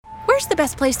Where's the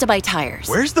best place to buy tires?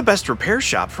 Where's the best repair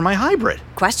shop for my hybrid?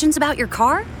 Questions about your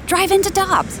car? Drive into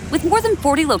Dobbs. With more than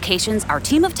 40 locations, our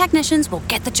team of technicians will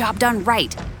get the job done right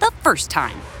the first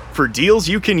time. For deals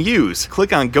you can use,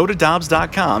 click on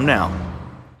gotodobbs.com now.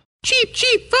 Cheap,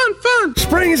 cheap, fun, fun.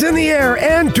 Spring is in the air,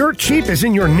 and Dirt Cheap is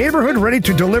in your neighborhood ready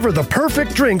to deliver the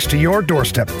perfect drinks to your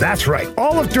doorstep. That's right.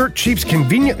 All of Dirt Cheap's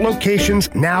convenient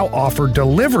locations now offer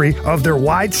delivery of their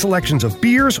wide selections of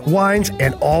beers, wines,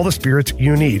 and all the spirits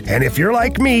you need. And if you're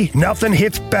like me, nothing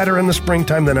hits better in the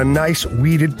springtime than a nice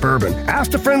weeded bourbon.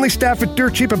 Ask the friendly staff at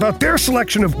Dirt Cheap about their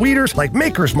selection of weeders like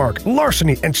Maker's Mark,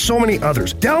 Larceny, and so many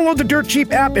others. Download the Dirt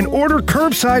Cheap app and order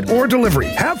curbside or delivery.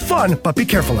 Have fun, but be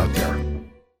careful out there.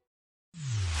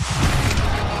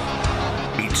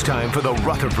 It's time for the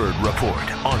Rutherford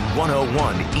Report on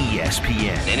 101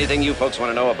 ESPN. Anything you folks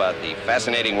want to know about the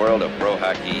fascinating world of pro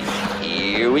hockey?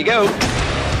 Here we go.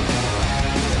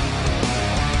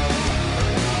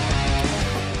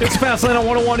 It's Fastlane on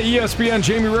 101 ESPN.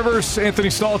 Jamie Rivers, Anthony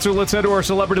Stalter. Let's head to our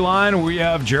celebrity line. We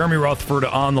have Jeremy Rutherford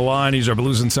on the line. He's our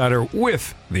Blues insider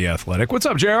with The Athletic. What's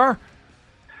up, JR?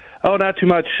 Oh, not too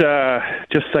much.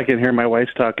 Just a second here. My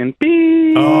wife's talking.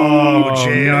 Beep. Oh,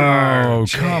 JR. No,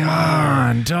 come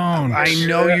on. Don't. I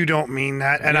know you don't mean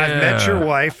that. And I've met your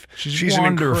wife. She's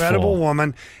wonderful. An incredible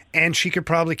woman, and she could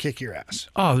probably kick your ass.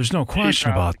 Oh, there's no question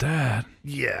about that.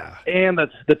 Yeah. And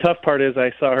the tough part is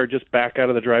I saw her just back out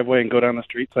of the driveway and go down the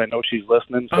street, so I know she's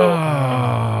listening. So.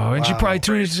 And she probably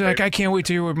tuned in. Like, I can't wait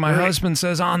to hear what my husband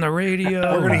says on the radio.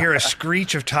 We're going to hear a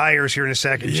screech of tires here in a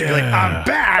second. She'll be like, I'm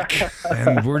back.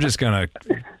 And we're just going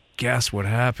to guess what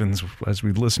happens as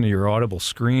we listen to your audible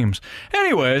screams.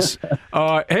 Anyways,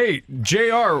 hey,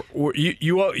 JR,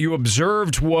 you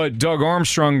observed what Doug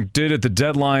Armstrong did at the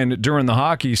deadline during the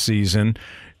hockey season.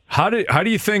 How do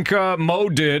you think Mo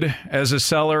did as a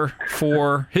seller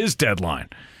for his deadline?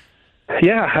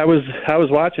 Yeah, I was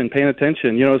watching, paying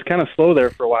attention. You know, it was kind of slow there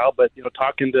for a while, but you know,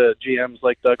 talking to GMs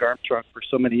like Doug Armstrong for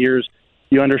so many years,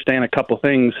 you understand a couple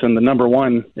things. And the number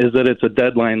one is that it's a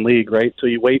deadline league, right? So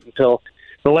you wait until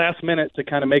the last minute to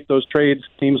kind of make those trades.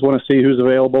 Teams want to see who's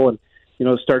available, and you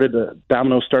know,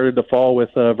 dominoes started to fall with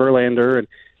Verlander, and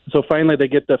so finally they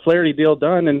get the Flaherty deal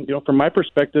done. And you know, from my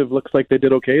perspective, looks like they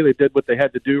did okay. They did what they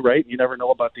had to do, right? You never know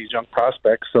about these young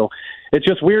prospects, so it's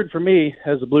just weird for me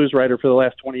as a Blues writer for the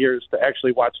last 20 years to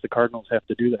actually watch the Cardinals have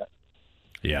to do that.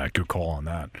 Yeah, good call on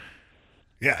that.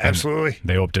 Yeah, absolutely. And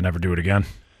they hope to never do it again.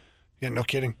 Yeah, no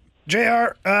kidding.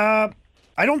 JR, I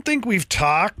don't think we've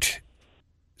talked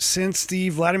since the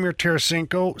Vladimir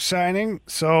Tarasenko signing,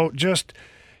 so just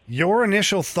your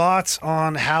initial thoughts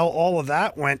on how all of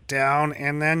that went down,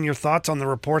 and then your thoughts on the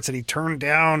reports that he turned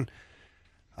down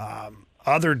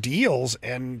other deals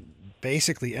and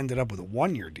basically ended up with a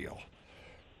one-year deal.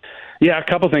 Yeah, a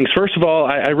couple things. First of all,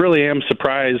 I really am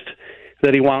surprised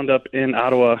that he wound up in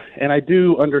Ottawa, and I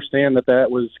do understand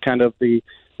that was kind of the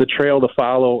trail to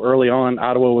follow early on.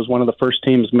 Ottawa was one of the first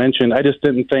teams mentioned. I just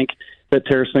didn't think that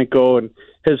Tarasenko and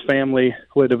his family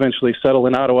would eventually settle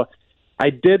in Ottawa. I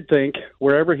did think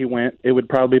wherever he went, it would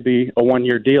probably be a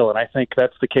one-year deal, and I think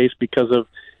that's the case because of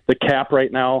the cap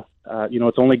right now. You know,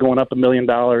 it's only going up $1 million.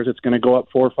 It's going to go up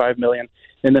 $4 or $5 million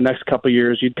in the next couple of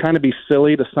years. You'd kind of be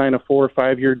silly to sign a 4 or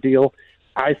 5 year deal,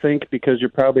 I think, because you're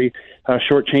probably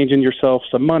shortchanging yourself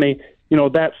some money. You know,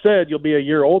 that said, you'll be a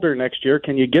year older next year.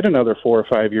 Can you get another 4 or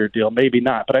 5 year deal? Maybe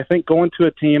not. But I think going to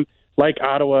a team like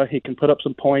Ottawa, he can put up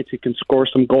some points, he can score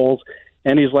some goals,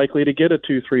 and he's likely to get a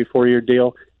 2, 3, 4 year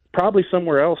deal. Probably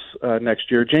somewhere else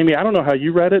next year. Jamie, I don't know how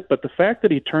you read it, but the fact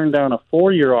that he turned down a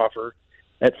 4-year offer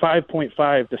at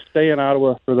 5.5 to stay in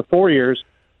Ottawa for the 4 years,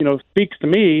 you know, speaks to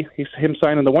me, him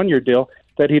signing the 1-year deal,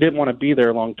 that he didn't want to be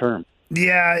there long term.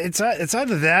 Yeah, it's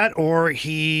either that or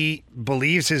he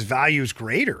believes his value is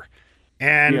greater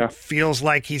and feels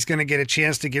like he's going to get a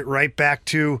chance to get right back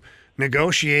to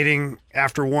negotiating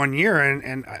after 1 year.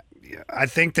 And I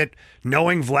think that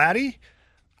knowing Vladdy,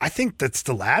 I think that's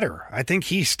the latter. I think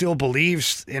he still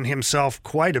believes in himself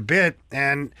quite a bit,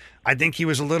 and I think he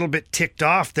was a little bit ticked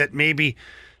off that maybe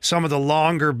some of the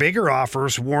longer, bigger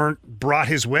offers weren't brought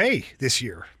his way this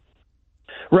year.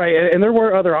 Right, and there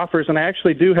were other offers, and I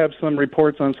actually do have some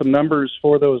reports on some numbers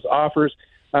for those offers.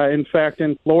 In fact,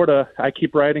 in Florida, I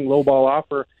keep writing lowball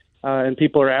offer, and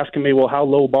people are asking me, well, how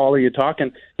lowball are you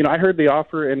talking? You know, I heard the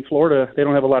offer in Florida, they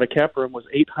don't have a lot of cap room, was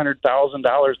 $800,000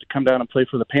 to come down and play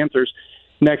for the Panthers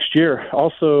next year.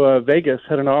 Also, Vegas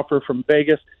had an offer from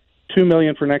Vegas, $2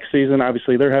 million for next season.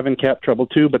 Obviously, they're having cap trouble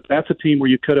too, but that's a team where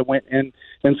you could have went in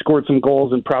and scored some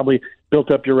goals and probably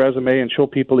built up your resume and show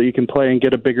people that you can play and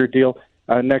get a bigger deal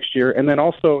next year. And then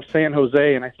also San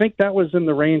Jose, and I think that was in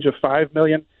the range of $5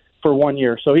 million for 1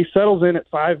 year. So he settles in at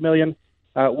 $5 million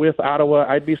with Ottawa.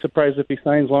 I'd be surprised if he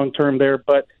signs long term there,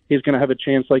 but he's going to have a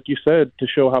chance, like you said, to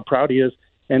show how proud he is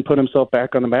and put himself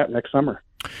back on the map next summer.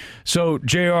 So,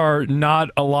 JR,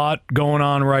 not a lot going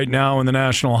on right now in the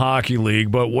National Hockey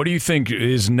League, but what do you think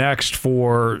is next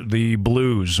for the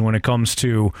Blues when it comes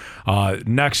to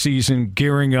next season,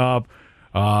 gearing up,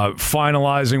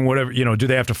 finalizing whatever, do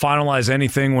they have to finalize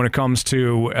anything when it comes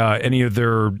to any of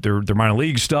their minor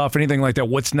league stuff, anything like that?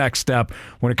 What's next step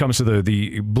when it comes to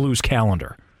the Blues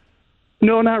calendar?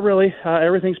 No, not really.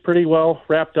 Everything's pretty well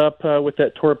wrapped up with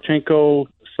that Toropchenko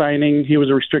signing. He was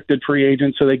a restricted free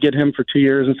agent, so they get him for 2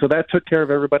 years, and so that took care of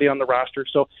everybody on the roster.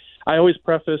 So I always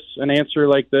preface an answer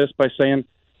like this by saying,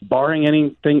 barring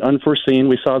anything unforeseen,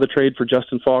 we saw the trade for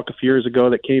Justin Falk a few years ago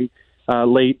that came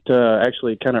late,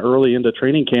 actually kind of early into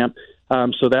training camp.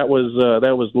 So that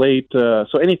was late.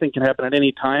 So anything can happen at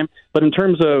any time. But in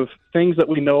terms of things that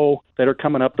we know that are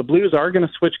coming up, the Blues are going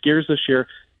to switch gears this year.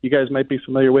 You guys might be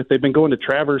familiar with. They've been going to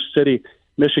Traverse City,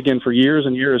 Michigan for years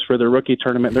and years for their rookie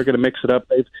tournament. They're going to mix it up.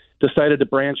 They've decided to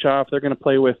branch off. They're going to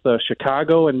play with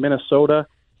Chicago and Minnesota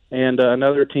and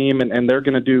another team, and they're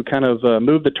going to do kind of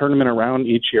move the tournament around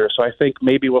each year. So I think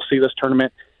maybe we'll see this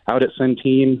tournament out at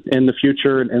Centene in the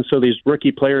future. And so these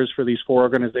rookie players for these 4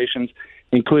 organizations,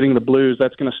 including the Blues,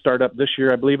 that's going to start up this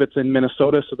year. I believe it's in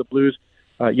Minnesota, so the Blues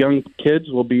young kids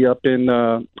will be up in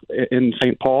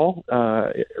St. Paul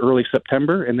early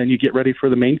September, and then you get ready for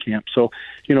the main camp. So,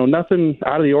 nothing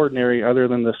out of the ordinary other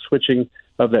than the switching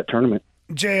of that tournament.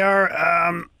 JR,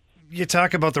 you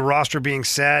talk about the roster being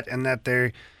set and that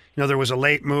there was a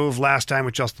late move last time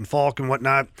with Justin Falk and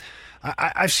whatnot.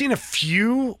 I've seen a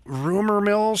few rumor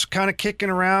mills kind of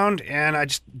kicking around, and I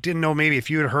just didn't know maybe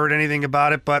if you had heard anything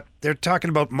about it, but they're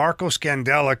talking about Marco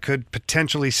Scandella could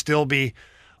potentially still be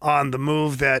on the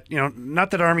move, that, not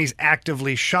that Army's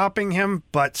actively shopping him,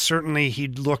 but certainly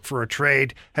he'd look for a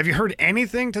trade. Have you heard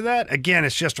anything to that? Again,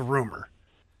 it's just a rumor.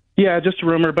 Yeah, just a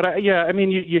rumor. But,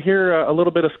 you hear a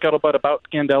little bit of scuttlebutt about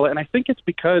Scandella, and I think it's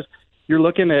because you're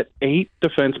looking at 8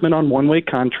 defensemen on one-way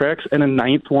contracts and a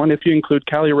 9th one if you include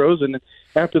Calle Rosen. And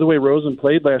after the way Rosen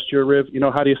played last year, Riv,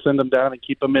 how do you send them down and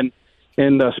keep them in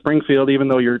Springfield, even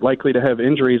though you're likely to have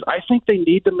injuries? I think they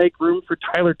need to make room for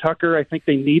Tyler Tucker. I think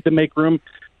they need to make room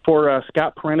for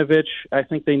Scott Perenovich. I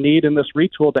think they need in this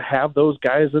retool to have those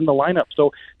guys in the lineup.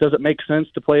 So does it make sense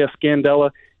to play a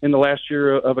Scandella in the last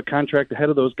year of a contract ahead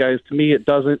of those guys? To me, it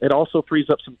doesn't. It also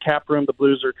frees up some cap room. The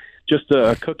Blues are just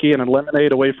a cookie and a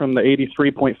lemonade away from the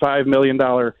 $83.5 million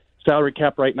salary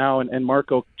cap right now, and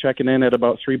Marco checking in at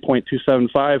about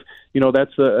 3.275.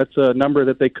 That's a number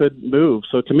that they could move.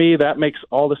 So to me, that makes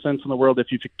all the sense in the world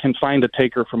if you can find a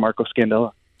taker for Marco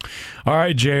Scandella. All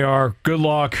right, JR, good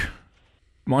luck.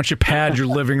 Why don't you pad your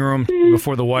living room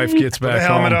before the wife gets back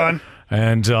home? Put the helmet on.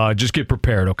 And just get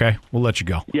prepared, okay? We'll let you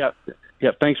go. Yeah.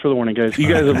 Thanks for the warning, guys. You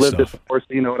guys have lived this before, so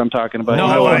you know what I'm talking about.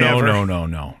 No,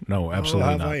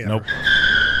 absolutely not. Nope.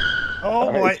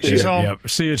 Oh, boy, she's home. Yep.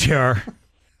 See you, JR.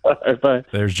 Bye.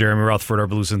 There's Jeremy Rutherford, our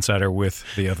Blues Insider, with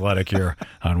The Athletic here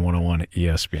on 101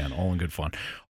 ESPN. All in good fun.